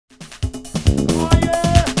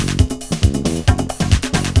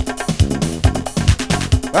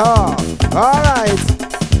Oh, alright.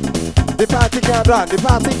 The party can't run, the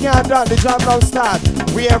party can't run, the jam now start.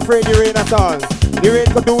 We ain't afraid the rain at all. The rain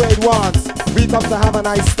could do what it wants. We come to have a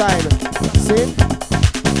nice time. See?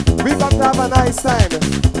 We come to have a nice time.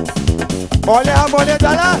 All you have, all your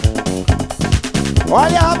dollar. All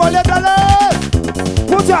you have, all your dollar.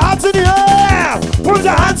 Put your hands in the air. Put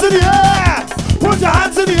your hands in the air. Put your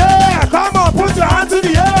hands in the air. Come on, put your hands in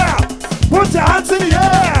the air. Put your hands in the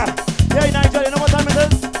air. Yeah, Nigel, you know what time it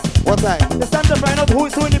is? What time? It's time to find out who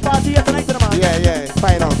is who in the party here tonight, man. Yeah,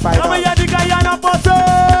 find out, find out. Let me hear the Guyana posse.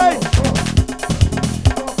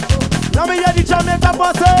 Let me hear the Jamaica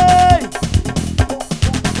posse.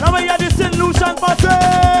 Let me hear the St. Lucian posse.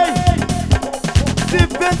 The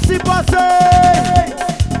Vinci posse.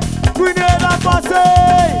 Grenada posse.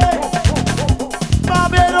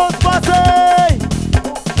 Barbados posse.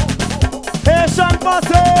 Haitian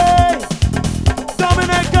posse.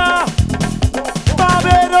 Dominica.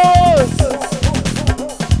 Barbados.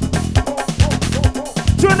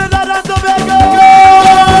 Trinidad and Tobago.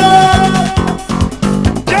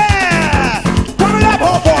 Yeah! Put it up,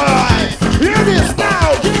 oh boy! Hear this now,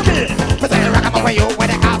 give me! Cause I rock 'em over you when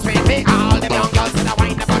the house with me. All them young girls in the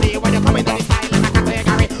wine the body when you come into the style in a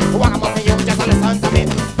category. Walk 'em over you, just listen to me.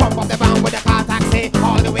 Pump up the band with the car taxi.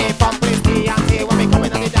 All the way from Police DIMANCHE. When we come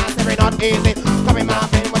in on the dance, every not easy. Coming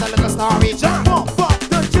Marvin with a little story. Jump! Pump up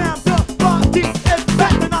the jam, the party is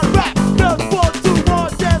back and I rap. Girls want to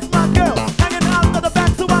want, yes my girl. Hanging out to the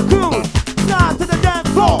back so I cool. Slide to the dance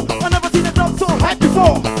floor. I never seen a drum so hype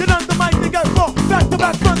before. Get on the mic, they get raw. Back to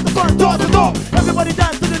back, front to front, door to door. Everybody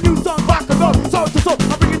dance to the new song, rock and roll. Soul to soul,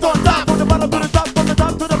 I bring it on top. From the bottom to the top, from the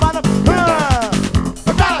top to the bottom.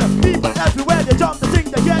 I got people everywhere. They jump, they sing,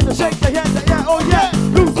 they hear, they shake, they hear, they hear. Oh yeah,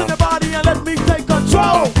 loosen the body and let me take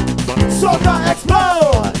control. Soca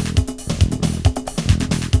explode.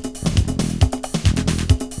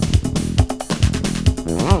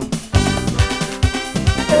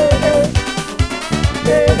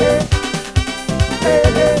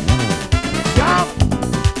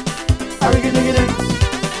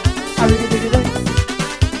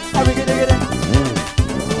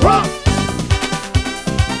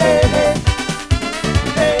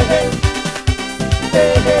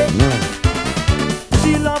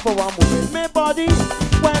 She love how I'm moving my body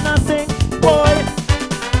when I sing, boy,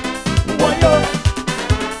 boy, yo.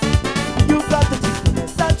 You got to teach me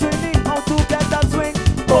that training how to get that swing,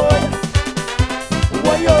 boy,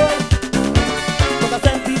 yo. Put a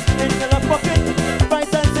cent piece in your left pocket, 5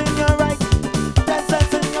 cents in your right, 10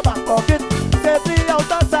 cents in your back pocket, safely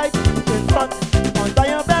out of sight, in front, under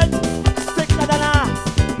your belt, stick la da la.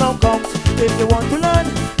 Now count if you want to learn.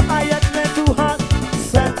 I yet learn to hand,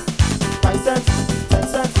 cent, 5 cents, 10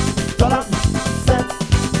 cents, dollar, cent,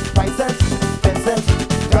 5 cents, 10 cents,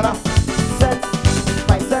 dollar, cent,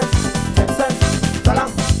 5 cents, 10 cents, dollar,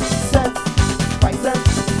 cent, 5 cents,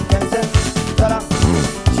 10 cents, dollar.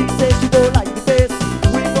 She says she don't like the pace,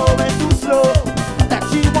 we going too slow. That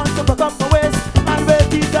she wants to buck up my waist and raise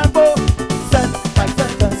the tempo. Cent, 5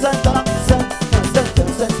 cents, 10 cents, dollar, cent, 5 cents, 10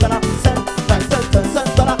 cents, dollar, cent, 5 cents, 10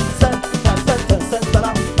 cents, dollar, cent, 5 cents, 10 cents,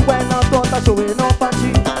 dollar. When I thought I showing up and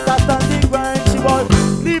she that's on the grind, she was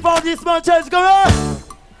leave all these munches go on.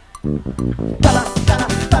 Dollar, dollar,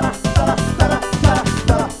 dollar, dollar, dollar, dollar,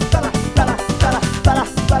 dollar, dollar, dollar, dollar, dollar,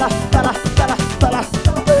 dollar, dollar, dollar, dollar.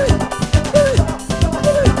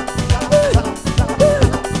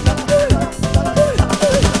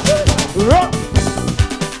 Rock.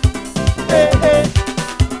 Hey, hey.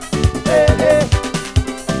 Hey, hey.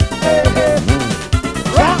 Hey, hey.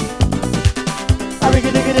 Rock.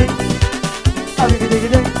 Ariggy-diggy-ding.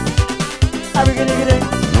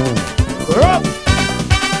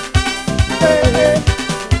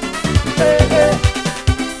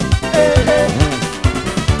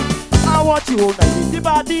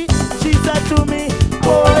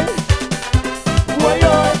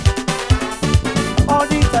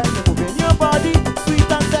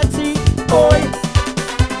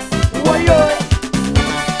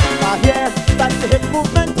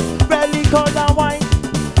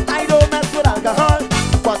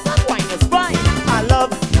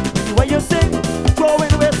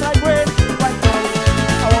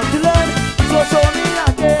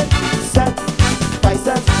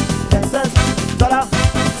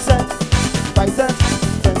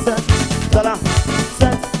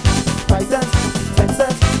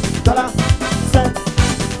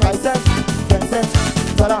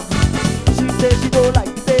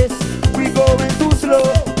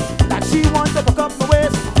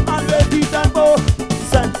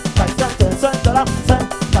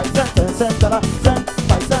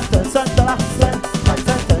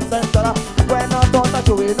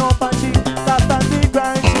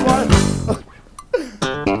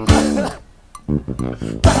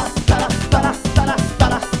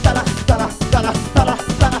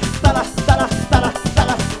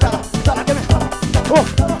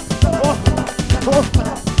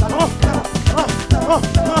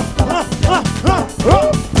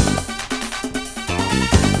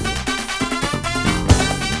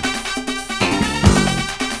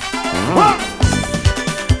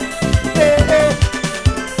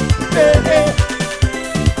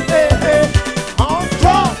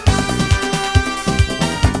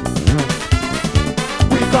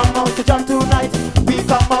 tonight. We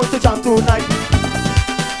come out to jam tonight.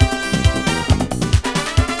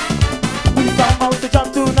 We come out to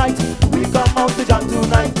jam tonight. We come out to jam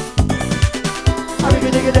tonight. A rigga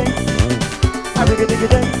digga ding. A rigga digga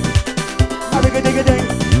ding. A rigga digga ding.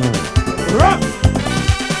 Rock.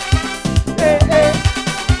 Hey, hey.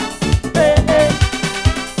 Hey, hey.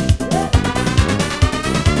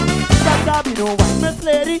 That be no white Miss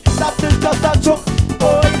Lady. That is just a joke.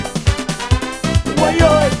 Boy. Boy,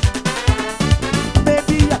 boy.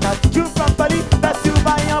 Maybe I can teach you properly. That's you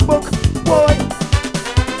buy a book. Boy.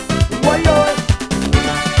 Boy, boy.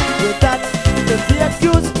 With that, just the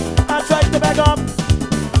excuse. I tried to beg up,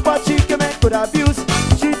 but she came in good abuse.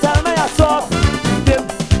 She tell me I saw. She dip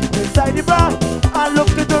inside the bra. I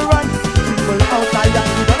looked at the run. She pulled out my hand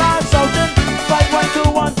to the last shouting. 5 1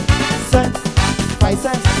 2 1 cent, 5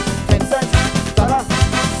 cents, 10 cents, dollar,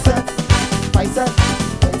 cent, 5 cents,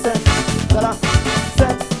 10 cents, dollar,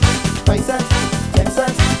 cent, 5 cents, 10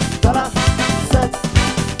 cents, dollar, cent,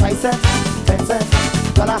 5 cents, 10 cents,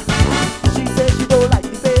 dollar. She said she don't like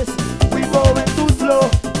the pace. We going too slow.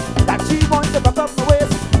 That she want to back up my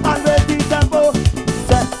waist and raise the tempo.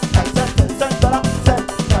 Cent, 5 cents, 10 cents, dollar, cent,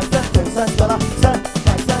 5 cents, 10 cents, dollar, cent,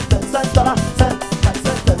 5 cents, 10 cents, dollar, cent, 5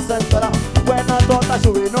 cents, 10 cents, dollar. When I thought I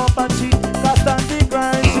showing up and she got stand the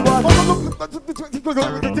grind, she was.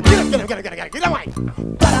 Get away!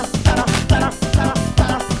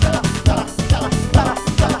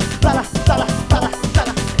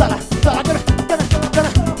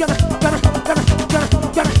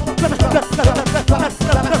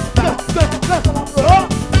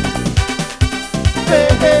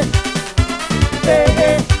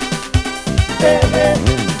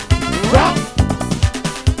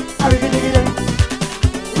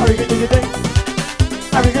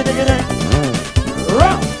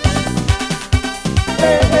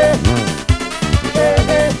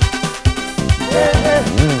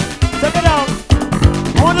 Take it down.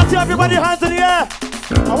 I want to see everybody hands in the air.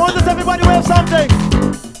 I want to see everybody wave something.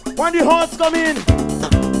 When the horns come in,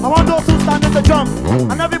 I want those who stand in the jump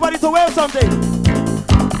and everybody to wave something.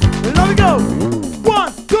 Here we go.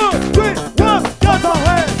 1, 2, 3, 1. Get on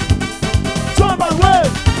wave. Jump and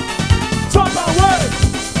wave. Jump and wave.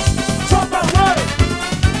 Jump and wave.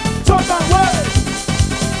 Jump and wave.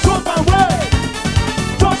 Jump and wave.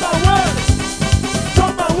 Jump and wave.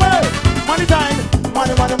 Jump and wave. Money time.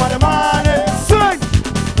 Money, money, money, money. Sing.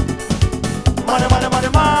 Money, money, money,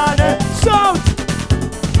 money. Shout.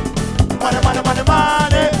 Money, money, money,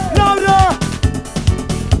 money. Louder.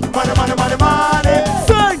 Money, money, money, money.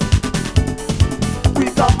 Sing. We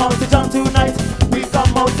come out to jam tonight. We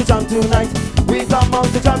come out to jam tonight. We come out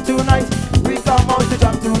to jam tonight. We come out to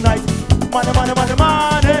jam tonight. Money, money, money,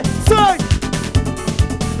 money. Sing.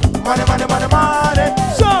 Money, money, money, money.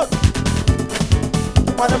 Shout.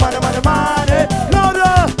 Money, money, money, money.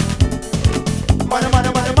 Louder. Money, money,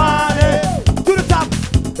 money, money. To the top.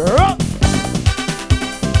 Rock.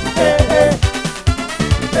 Hey, hey.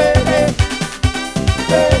 Hey, hey.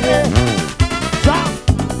 Hey, hey. Drop.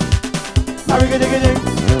 Ariga digga ding.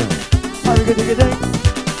 Ariga digga ding.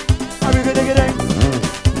 Ariga digga ding.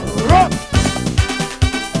 Rock.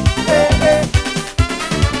 Hey, hey.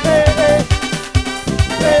 Hey, hey.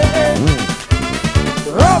 Hey, hey.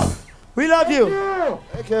 Rock. We love you.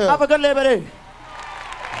 Thank you. Have a good Labor Day.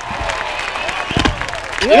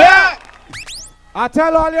 Yeah! I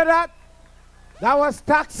tell all you that. That was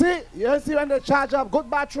Taxi. You see when they charge up good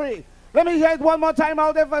battery. Let me hear it one more time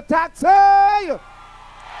out there for Taxi.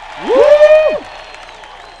 Woo!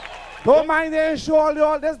 Don't mind the issue,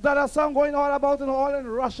 all this dollar song going all about and all in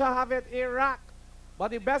Russia, have it, Iraq.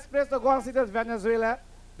 But the best place to go and see is Venezuela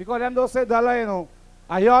because them don't say dollar, you know.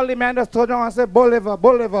 I hear all the men just turn around and say Bolivar,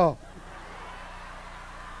 Bolivar.